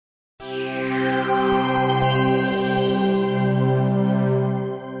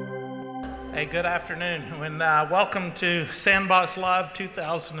Good afternoon, and welcome to SandboxLIVE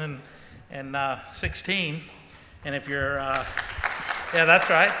 2016. And if you're, yeah, that's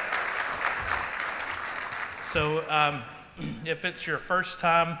right. So if it's your first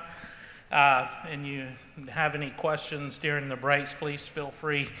time and you have any questions during the breaks, please feel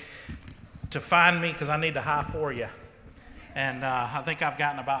free to find me because I need to high for you. And I think I've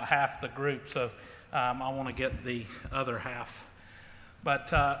gotten about half the group, so I want to get the other half.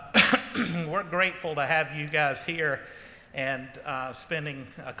 But we're grateful to have you guys here and spending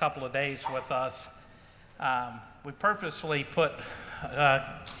a couple of days with us. We purposely put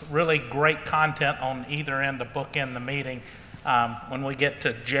really great content on either end to bookend the meeting. When we get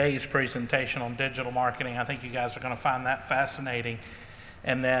to Jay's presentation on digital marketing, I think you guys are going to find that fascinating.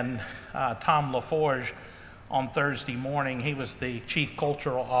 And then Tom LaForge on Thursday morning, he was the Chief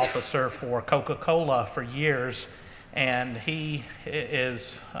Cultural Officer for Coca-Cola for years. And he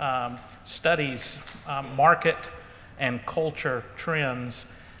studies market and culture trends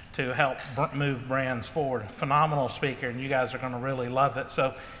to help move brands forward. Phenomenal speaker, and you guys are going to really love it.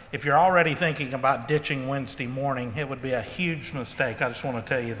 So if you're already thinking about ditching Wednesday morning, it would be a huge mistake. I just want to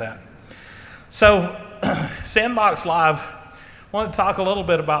tell you that. So SandboxLIVE, I want to talk a little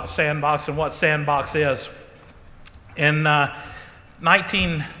bit about Sandbox and what Sandbox is. In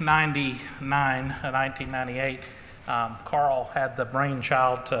 1999 and 1998, Carl had the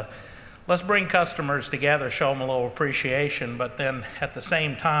brainchild to let's bring customers together, show them a little appreciation, but then at the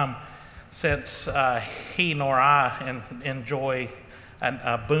same time, since he nor I enjoy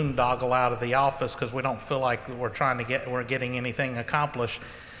a boondoggle out of the office because we don't feel like we're getting anything accomplished,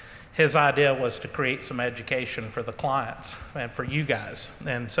 his idea was to create some education for the clients and for you guys,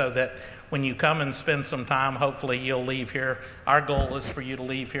 and so that when you come and spend some time, hopefully you'll leave here. Our goal is for you to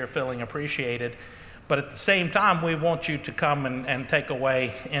leave here feeling appreciated. But at the same time, we want you to come and take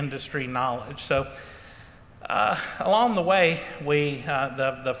away industry knowledge. So along the way,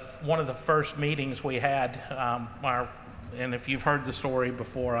 one of the first meetings we had, and if you've heard the story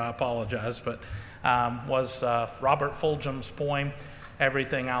before, I apologize, but was Robert Fulghum's poem,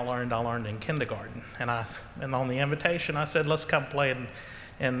 "Everything I learned in kindergarten." And on the invitation, I said, let's come play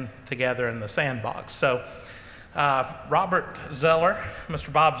together in the sandbox. So Robert Zeller,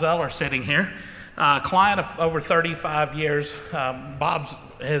 Mr. Bob Zeller sitting here, client of over 35 years. Bob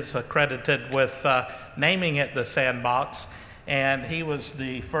is accredited with naming it the Sandbox, and he was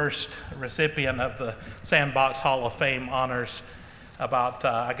the first recipient of the Sandbox Hall of Fame honors about,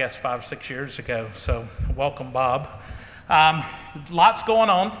 I guess, 5-6 years ago. So welcome, Bob. Lots going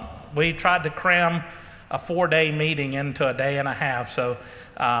on. We tried to cram a 4-day meeting into a day and a half, so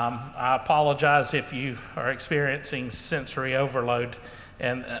I apologize if you are experiencing sensory overload,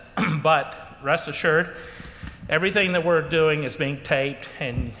 but rest assured, everything that we're doing is being taped,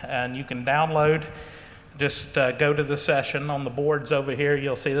 and you can download. Just go to the session on the boards over here.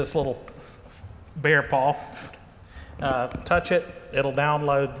 You'll see this little bear paw. Touch it, it'll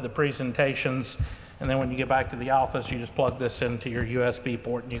download the presentations, and then when you get back to the office, you just plug this into your USB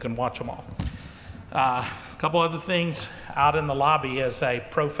port and you can watch them all. A couple other things. Out in the lobby is a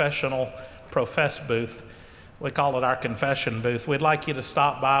professional profess booth. We call it our confession booth. We'd like you to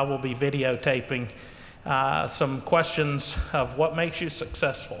stop by. We'll be videotaping some questions of what makes you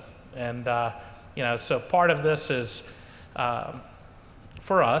successful. And, so part of this is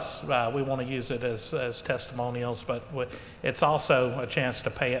for us. We want to use it as testimonials, but it's also a chance to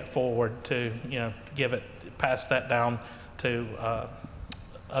pay it forward to, pass that down to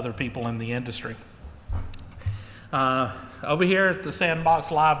other people in the industry. Over here at the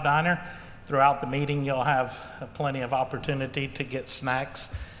SandboxLIVE Diner, throughout the meeting, you'll have plenty of opportunity to get snacks,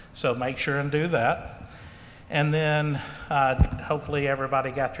 so make sure and do that. And then hopefully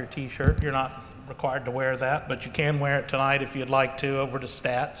everybody got your t-shirt. You're not required to wear that, but you can wear it tonight if you'd like to over to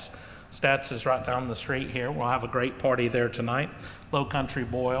Stats. Stats is right down the street here. We'll have a great party there tonight. Low Country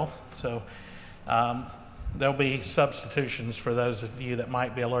Boil. So there'll be substitutions for those of you that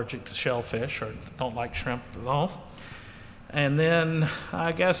might be allergic to shellfish or don't like shrimp at all. And then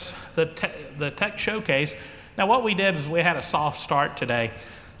I guess the tech showcase. Now what we did is we had a soft start today.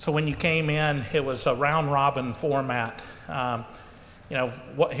 So when you came in, it was a round robin format.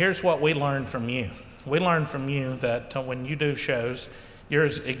 Here's what we learned from you. We learned from you that when you do shows, your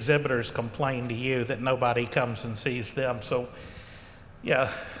exhibitors complain to you that nobody comes and sees them. So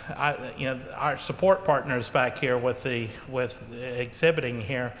yeah, our support partners back here with exhibiting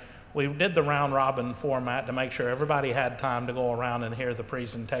here, we did the round robin format to make sure everybody had time to go around and hear the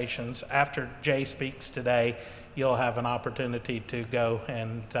presentations. After Jay speaks today, you'll have an opportunity to go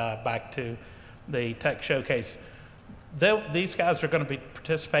and back to the tech showcase. These guys are going to be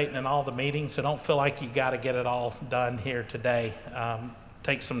participating in all the meetings, so don't feel like you got to get it all done here today.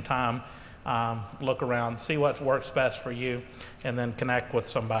 Take some time, look around, see what works best for you, and then connect with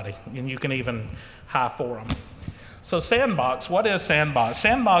somebody. And you can even hire for them. So Sandbox, what is Sandbox?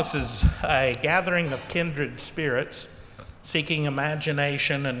 Sandbox is a gathering of kindred spirits seeking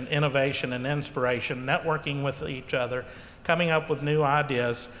imagination and innovation and inspiration, networking with each other, coming up with new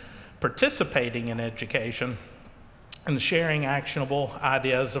ideas, participating in education, and sharing actionable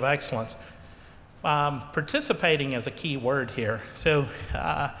ideas of excellence. Participating is a key word here. So,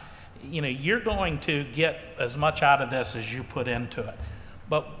 you're going to get as much out of this as you put into it.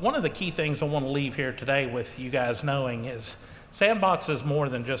 But one of the key things I want to leave here today with you guys knowing is Sandbox is more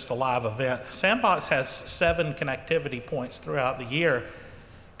than just a live event. Sandbox has 7 connectivity points throughout the year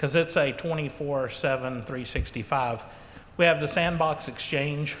because it's a 24/7, 365. We have the Sandbox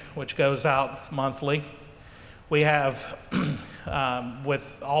Exchange, which goes out monthly. We have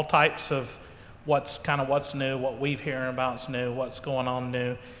with all types of what's new, what we've hearing about's new, what's going on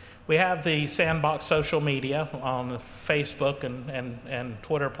new. We have the Sandbox social media on the Facebook and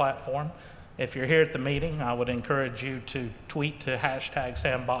Twitter platform. If you're here at the meeting, I would encourage you to tweet to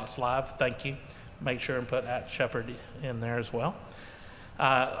 #SandboxLIVE. Thank you. Make sure and put @Shepherd in there as well.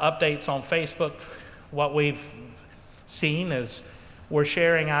 Updates on Facebook. What we've seen is we're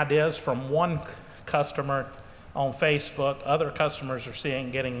sharing ideas from one customer on Facebook. Other customers are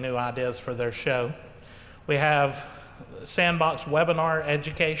getting new ideas for their show. We have Sandbox webinar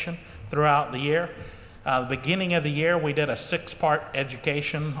education throughout the year. The beginning of the year, we did a 6-part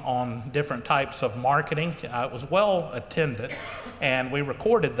education on different types of marketing. It was well attended, and we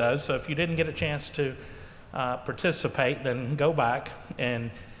recorded those. So if you didn't get a chance to participate, then go back and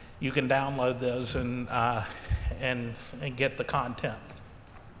you can download those and get the content.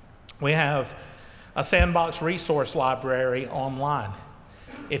 We have a Sandbox resource library online.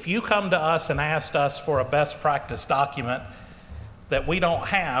 If you come to us and ask us for a best practice document that we don't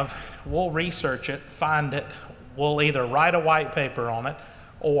have, we'll research it, find it. We'll either write a white paper on it,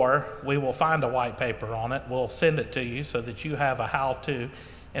 or we will find a white paper on it. We'll send it to you so that you have a how-to,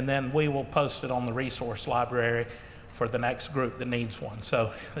 and then we will post it on the resource library for the next group that needs one.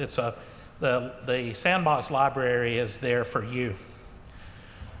 So it's the Sandbox library is there for you.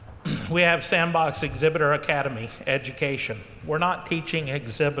 We have Sandbox Exhibitor Academy education. We're not teaching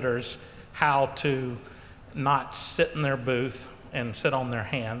exhibitors how to not sit in their booth and sit on their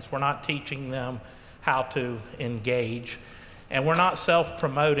hands. We're not teaching them how to engage. And we're not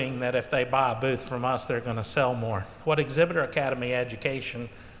self-promoting that if they buy a booth from us, they're going to sell more. What Exhibitor Academy education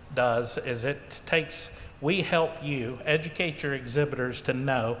does is we help you educate your exhibitors to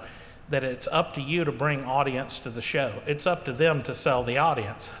know that it's up to you to bring audience to the show. It's up to them to sell the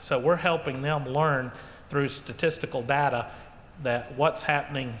audience. So we're helping them learn through statistical data that what's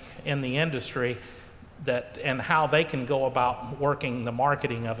happening in the industry and how they can go about working the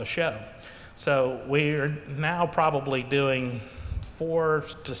marketing of a show. So we're now probably doing 4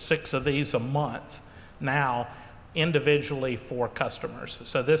 to 6 of these a month now individually for customers.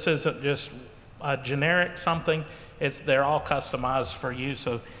 So this isn't just a generic something, they're all customized for you.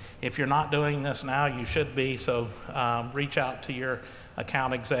 So if you're not doing this now, you should be. So reach out to your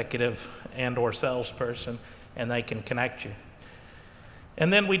account executive and/or salesperson, and they can connect you.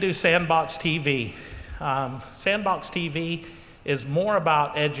 And then we do Sandbox TV. Sandbox TV is more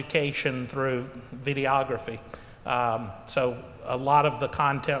about education through videography. So a lot of the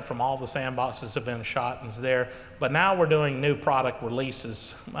content from all the sandboxes have been shot and is there. But now we're doing new product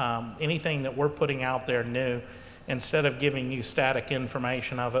releases. Anything that we're putting out there new, instead of giving you static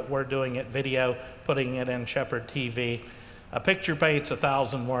information of it, we're doing it video, putting it in Shepherd TV. A picture paints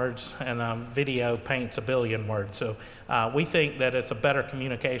 1,000 words, and a video paints 1 billion words. So we think that it's a better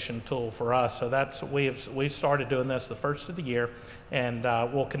communication tool for us. So we've started doing this the first of the year, and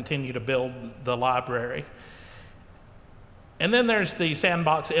we'll continue to build the library. And then there's the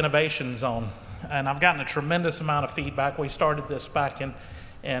Sandbox Innovation Zone, and I've gotten a tremendous amount of feedback. We started this back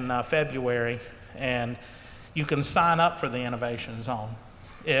in February, and you can sign up for the Innovation Zone.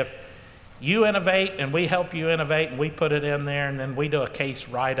 If you innovate and we help you innovate and we put it in there, and then we do a case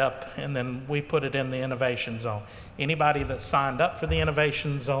write-up and then we put it in the Innovation Zone. Anybody that signed up for the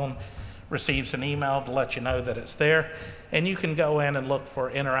Innovation Zone receives an email to let you know that it's there, and you can go in and look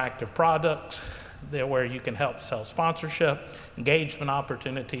for interactive products there where you can help sell sponsorship, engagement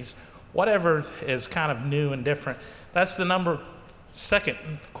opportunities, whatever is kind of new and different. That's the second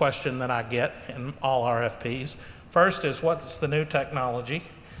question that I get in all RFPs. First is, what's the new technology?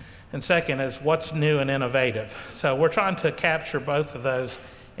 And second is, what's new and innovative? So we're trying to capture both of those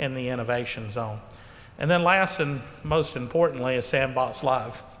in the Innovation Zone. And then last and most importantly is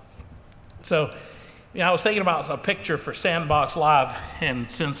SandboxLIVE. So, I was thinking about a picture for SandboxLIVE, and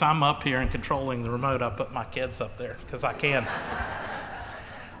since I'm up here and controlling the remote, I put my kids up there because I can.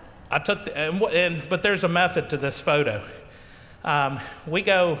 I took, but there's a method to this photo. We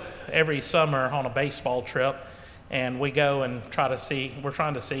go every summer on a baseball trip, and we go and we're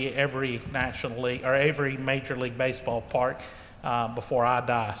trying to see every National League or every Major League Baseball park before I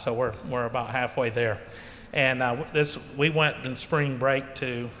die. So we're about halfway there. And we went in spring break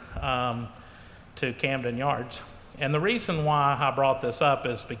to Camden Yards. And the reason why I brought this up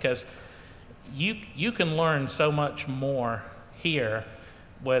is because you can learn so much more here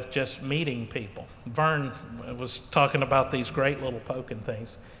with just meeting people. Vern was talking about these great little poking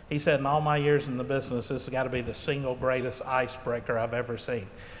things. He said, in all my years in the business, this has got to be the single greatest icebreaker I've ever seen.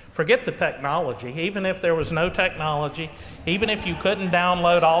 Forget the technology. Even if there was no technology, even if you couldn't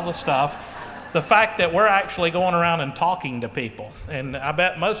download all the stuff, the fact that we're actually going around and talking to people, and I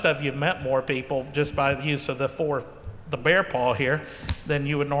bet most of you have met more people just by the use of the bear paw here than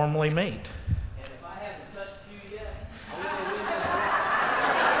you would normally meet.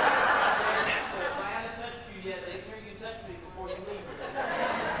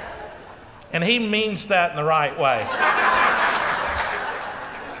 And he means that in the right way.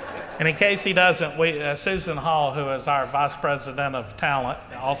 And in case he doesn't, Susan Hall, who is our Vice President of Talent,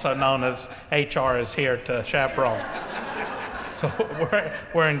 also known as HR, is here to chaperone. So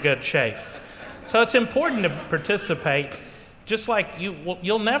we're in good shape. So it's important to participate. Just like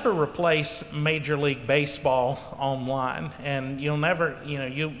you'll never replace Major League Baseball online, and you'll never,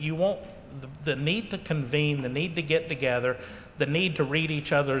 you won't, the need to convene, the need to get together, the need to read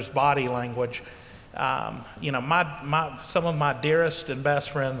each other's body language. Some of my dearest and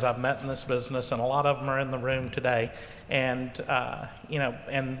best friends I've met in this business, and a lot of them are in the room today, and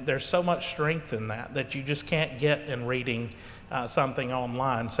and there's so much strength in that you just can't get in reading something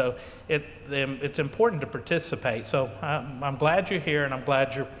online. So it's important to participate. So I'm glad you're here, and I'm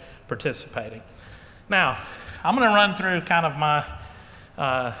glad you're participating. Now, I'm going to run through kind of my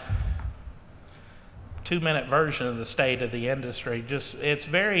 2-minute version of the state of the industry. It's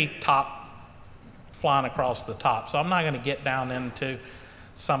very flying across the top. So I'm not going to get down into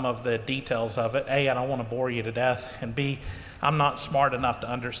some of the details of it. A, I don't want to bore you to death, and B, I'm not smart enough to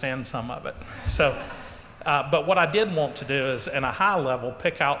understand some of it. So, but what I did want to do is, in a high level,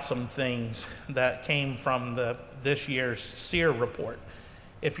 pick out some things that came from this year's SEER report.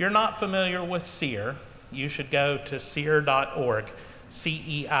 If you're not familiar with SEER, you should go to SEER.org,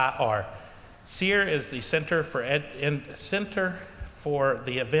 C-E-I-R. SEER is the Center for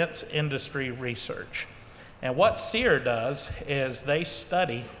the Events Industry Research. And what SEER does is they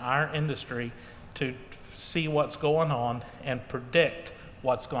study our industry to see what's going on and predict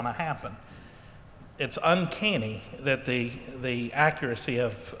what's going to happen. It's uncanny that the accuracy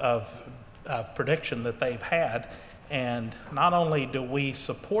of prediction that they've had. And not only do we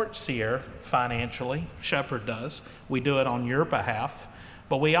support SEER financially, Shepherd does, we do it on your behalf,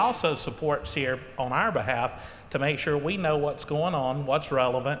 but we also support SEER on our behalf to make sure we know what's going on, what's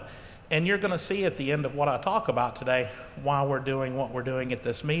relevant, and you're going to see at the end of what I talk about today why we're doing what we're doing at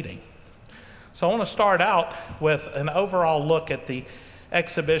this meeting. So I want to start out with an overall look at the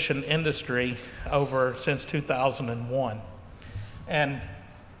exhibition industry since 2001. And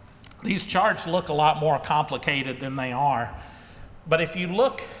these charts look a lot more complicated than they are, but if you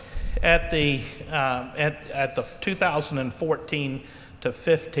look at the 2014 to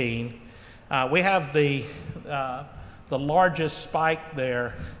 15, we have the largest spike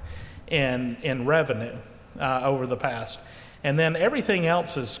there in revenue over the past. And then everything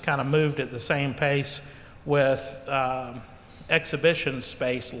else has kind of moved at the same pace, with exhibition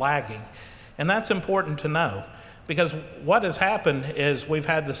space lagging. And that's important to know, because what has happened is we've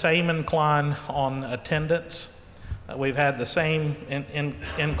had the same incline on attendance, we've had the same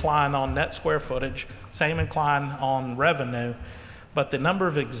incline on net square footage, same incline on revenue, but the number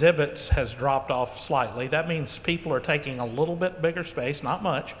of exhibits has dropped off slightly. That means people are taking a little bit bigger space, not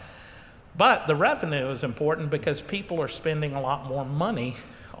much, but the revenue is important because people are spending a lot more money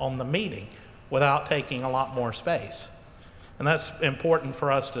on the meeting without taking a lot more space. And that's important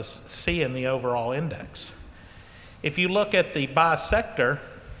for us to see in the overall index. If you look at the by sector,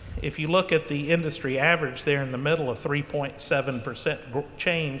 if you look at the industry average there in the middle of 3.7%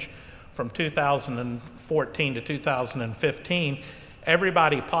 change from 2014 to 2015,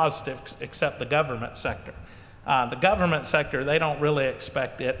 everybody positive except the government sector. The government sector, they don't really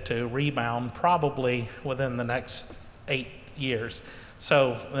expect it to rebound probably within the next 8 years.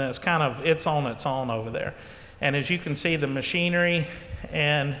 So it's on its own over there. And as you can see, the machinery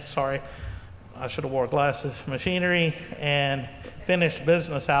and, sorry, I should have wore glasses, machinery and finished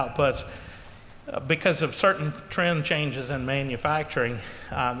business outputs, because of certain trend changes in manufacturing,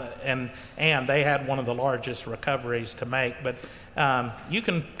 and they had one of the largest recoveries to make. But you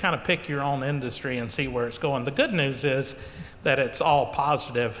can kind of pick your own industry and see where it's going. The good news is that it's all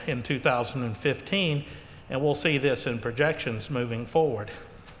positive in 2015, and we'll see this in projections moving forward.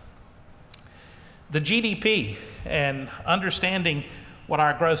 The GDP and understanding what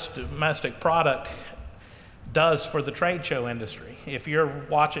our gross domestic product does for the trade show industry. If you're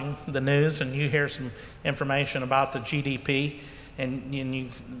watching the news and you hear some information about the GDP and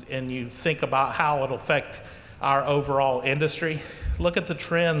you think about how it'll affect our overall industry, look at the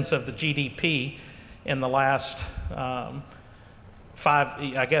trends of the GDP in the last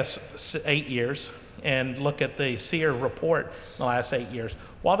 8 years, and look at the SEER report in the last 8 years.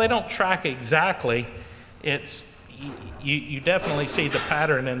 While they don't track exactly, you definitely see the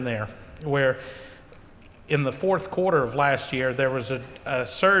pattern in there, where in the fourth quarter of last year, there was a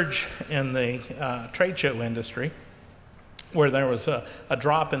surge in the trade show industry where there was a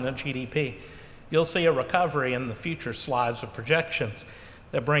drop in the GDP. You'll see a recovery in the future slides of projections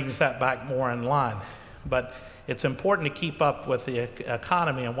that brings that back more in line. But it's important to keep up with the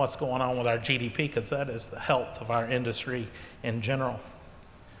economy and what's going on with our GDP, because that is the health of our industry in general.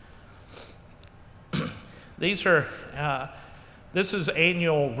 This is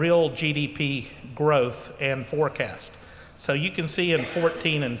annual real GDP growth and forecast. So you can see in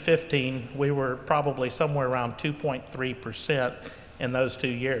 14 and 15, we were probably somewhere around 2.3% in those 2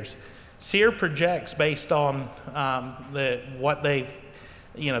 years. SEER projects based on they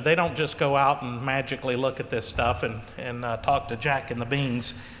don't just go out and magically look at this stuff and talk to Jack and the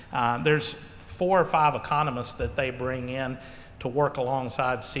Beans. There's 4 or 5 economists that they bring in to work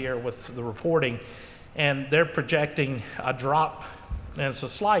alongside SEER with the reporting. And they're projecting a drop, and it's a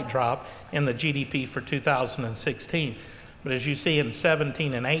slight drop, in the GDP for 2016. But as you see in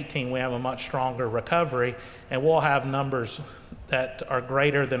 17 and 18, we have a much stronger recovery, and we'll have numbers that are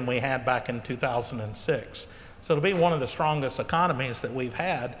greater than we had back in 2006. So it'll be one of the strongest economies that we've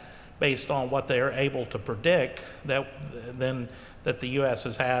had based on what they are able to predict that the U.S.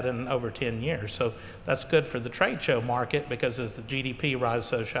 has had in over 10 years. So that's good for the trade show market, because as the GDP rises,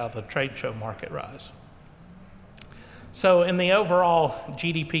 so shall the trade show market rise. So in the overall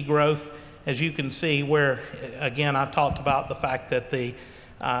GDP growth, as you can see, where, again, I talked about the fact that the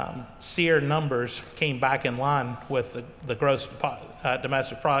SEER numbers came back in line with the gross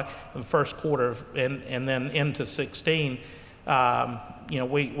domestic product in the first quarter and then into 16.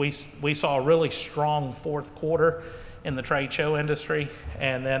 We saw a really strong fourth quarter in the trade show industry,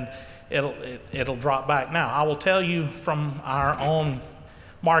 and then it'll drop back. Now, I will tell you from our own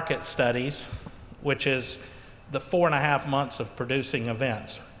market studies, which is the 4.5 months of producing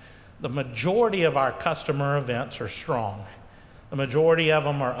events, the majority of our customer events are strong. The majority of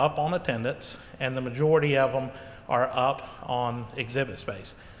them are up on attendance, and the majority of them are up on exhibit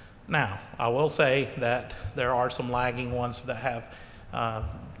space. Now, I will say that there are some lagging ones that have,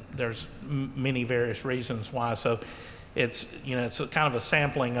 there's many various reasons why. So it's kind of a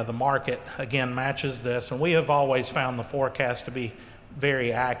sampling of the market, again, matches this. And we have always found the forecast to be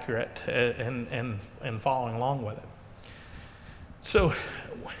very accurate and following along with it. So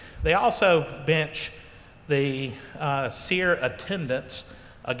they also bench the SEER attendance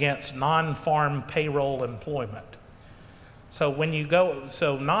against non-farm payroll employment. So when you go,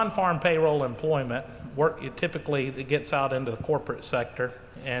 non-farm payroll employment it typically gets out into the corporate sector,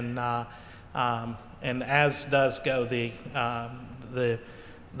 and as does go the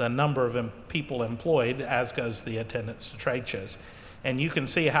number of people employed, as goes the attendance to trade shows. And you can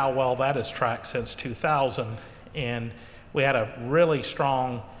see how well that has tracked since 2000, and we had a really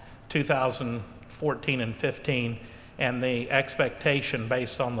strong 2014 and 15, and the expectation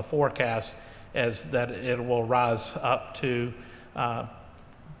based on the forecast is that it will rise up to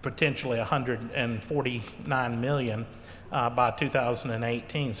potentially 149 million by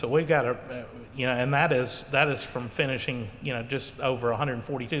 2018. So we've got and that is from finishing just over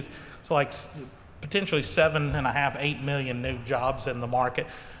 142. So like potentially 7.5, 8 million new jobs in the market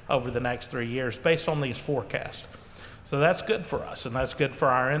over the next 3 years based on these forecasts. So that's good for us, and that's good for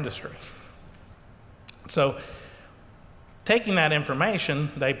our industry. So taking that information,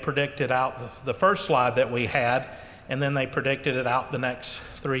 they predicted out the first slide that we had, and then they predicted it out the next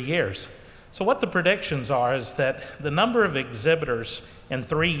 3 years. So what the predictions are is that the number of exhibitors in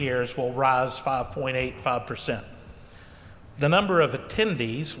 3 years will rise 5.85%. The number of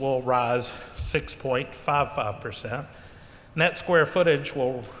attendees will rise 6.55%. Net square footage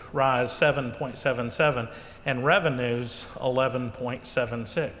will rise 7.77%, and revenues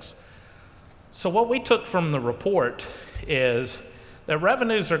 11.76%. So what we took from the report is that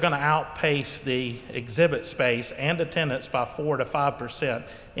revenues are going to outpace the exhibit space and attendance by 4 to 5%,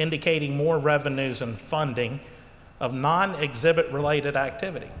 indicating more revenues and funding of non-exhibit related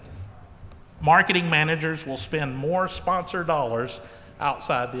activity. Marketing managers will spend more sponsor dollars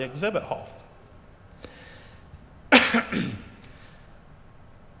outside the exhibit hall.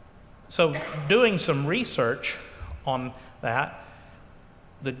 So doing some research on that,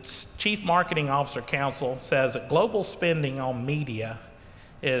 the Chief Marketing Officer Council says that global spending on media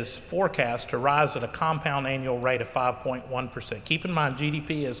is forecast to rise at a compound annual rate of 5.1%. Keep in mind,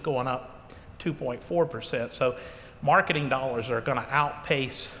 GDP is going up 2.4%, so marketing dollars are going to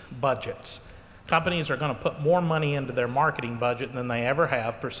outpace budgets. Companies are going to put more money into their marketing budget than they ever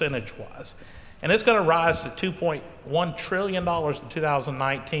have, percentage-wise. And it's going to rise to $2.1 trillion in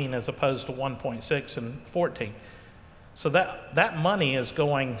 2019 as opposed to 1.6 in 14. So that money is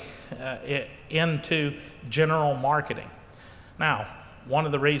going into general marketing. Now, one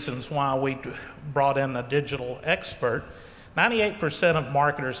of the reasons why we brought in a digital expert, 98% of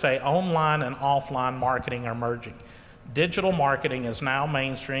marketers say online and offline marketing are merging. Digital marketing is now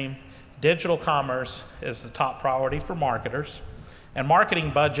mainstream. Digital commerce is the top priority for marketers. And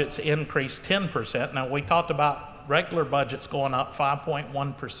marketing budgets increased 10%. Now, we talked about regular budgets going up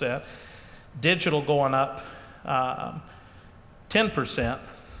 5.1%, digital going up 10%,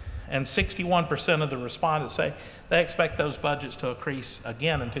 and 61% of the respondents say they expect those budgets to increase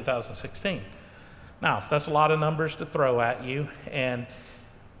again in 2016. Now, that's a lot of numbers to throw at you, and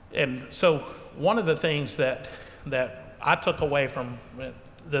so one of the things that I took away from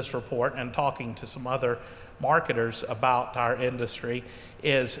this report and talking to some other marketers about our industry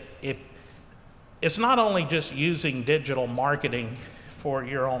is it's not only just using digital marketing for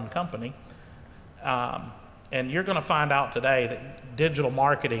your own company, and you're going to find out today that digital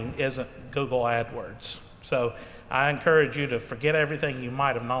marketing isn't Google AdWords. So I encourage you to forget everything you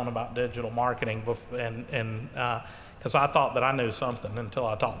might have known about digital marketing, because I thought that I knew something until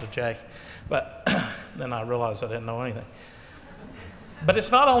I talked to Jay, but then I realized I didn't know anything. But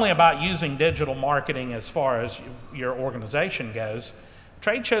it's not only about using digital marketing as far as your organization goes.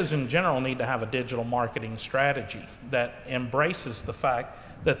 Trade shows in general need to have a digital marketing strategy that embraces the fact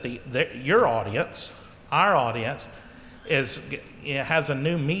that your audience, our audience, has a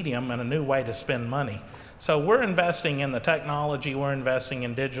new medium and a new way to spend money. So we're investing in the technology, we're investing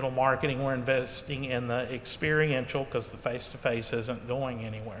in digital marketing, we're investing in the experiential, because the face-to-face isn't going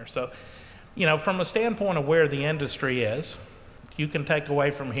anywhere. So, from a standpoint of where the industry is, you can take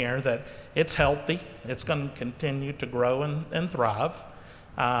away from here that it's healthy, it's going to continue to grow and thrive.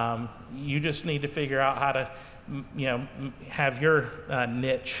 You just need to figure out how to, have your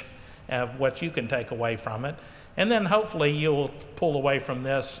niche of what you can take away from it. And then hopefully you'll pull away from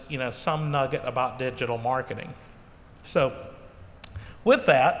this, some nugget about digital marketing. So with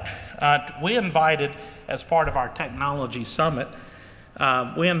that, we invited, as part of our technology summit,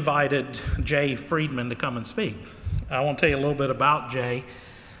 we invited Jay Friedman to come and speak. I want to tell you a little bit about Jay.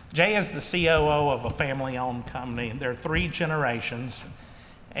 Jay is the COO of a family-owned company. There are 3 generations,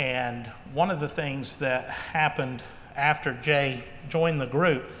 and one of the things that happened after Jay joined the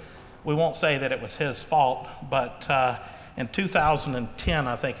group, we won't say that it was his fault, but in 2010,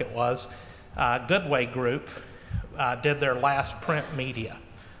 I think it was, Goodway Group did their last print media.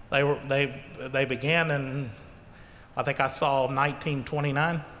 They began in, I think I saw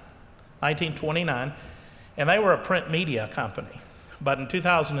 1929, and they were a print media company. But in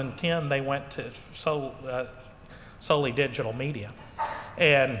 2010, they went to solely digital media.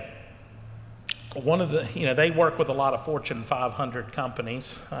 And one of the, they work with a lot of Fortune 500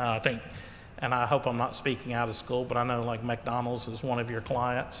 companies, I think, and I hope I'm not speaking out of school, but I know like McDonald's is one of your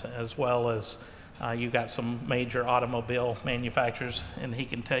clients, as well as you've got some major automobile manufacturers, and he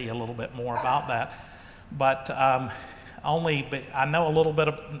can tell you a little bit more about that. But I know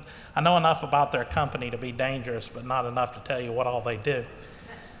enough about their company to be dangerous, but not enough to tell you what all they do.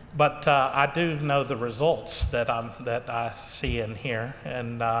 But I do know the results that I see in here,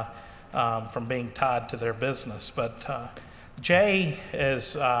 and from being tied to their business. But Jay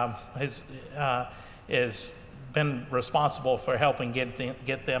has been responsible for helping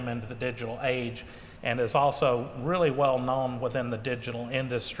get them into the digital age, and is also really well known within the digital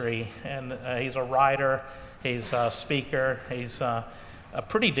industry. And he's a writer, he's a speaker, he's a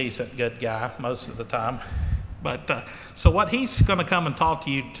pretty decent good guy most of the time. But so what he's going to come and talk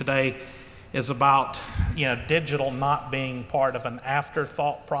to you today is about digital not being part of an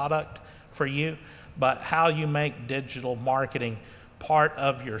afterthought product for you, but how you make digital marketing part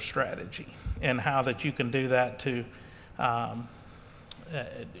of your strategy, and how that you can do that to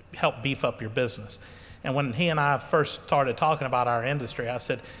help beef up your business. And when he and I first started talking about our industry, I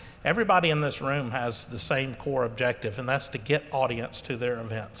said, everybody in this room has the same core objective, and that's to get audience to their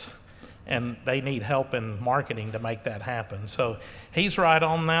events. And they need help in marketing to make that happen. So he's right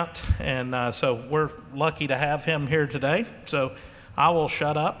on that, and so we're lucky to have him here today. So I will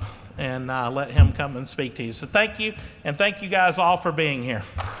shut up and let him come and speak to you. So thank you, and thank you guys all for being here.